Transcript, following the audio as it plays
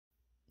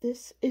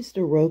This is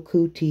the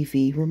Roku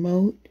TV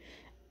remote.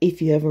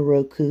 If you have a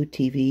Roku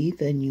TV,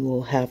 then you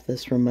will have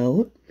this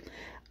remote.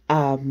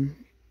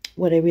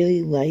 What I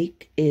really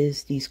like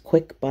is these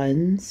quick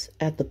buttons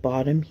at the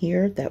bottom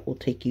here that will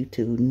take you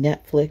to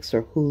Netflix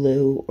or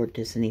Hulu or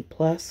Disney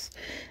Plus.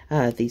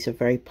 These are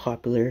very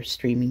popular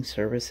streaming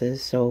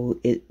services, so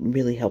it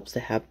really helps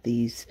to have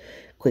these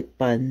quick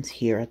buttons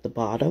here at the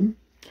bottom.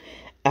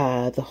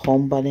 The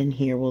home button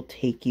here will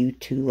take you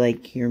to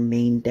like your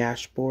main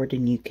dashboard,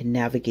 and you can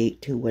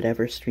navigate to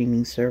whatever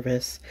streaming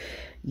service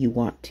you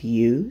want to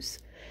use.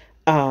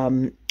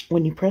 When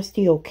you press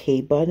the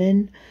OK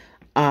button,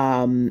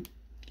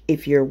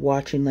 if you're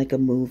watching like a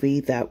movie,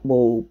 that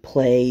will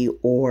play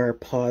or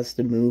pause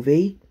the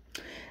movie.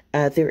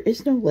 There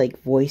is no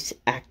like voice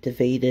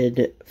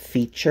activated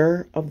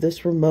feature of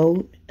this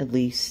remote, at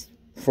least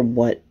from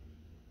what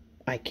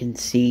I can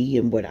see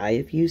and what I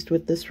have used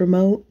with this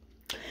remote.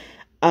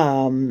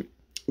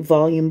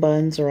 Volume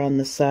buttons are on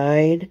the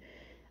side.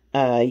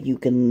 You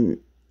can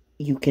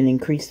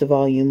increase the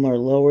volume or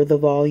lower the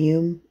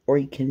volume, or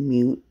you can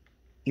mute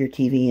your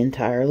TV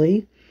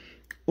entirely.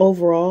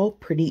 Overall,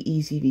 pretty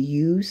easy to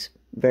use,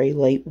 very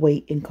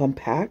lightweight and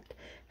compact.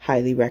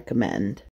 Highly recommend.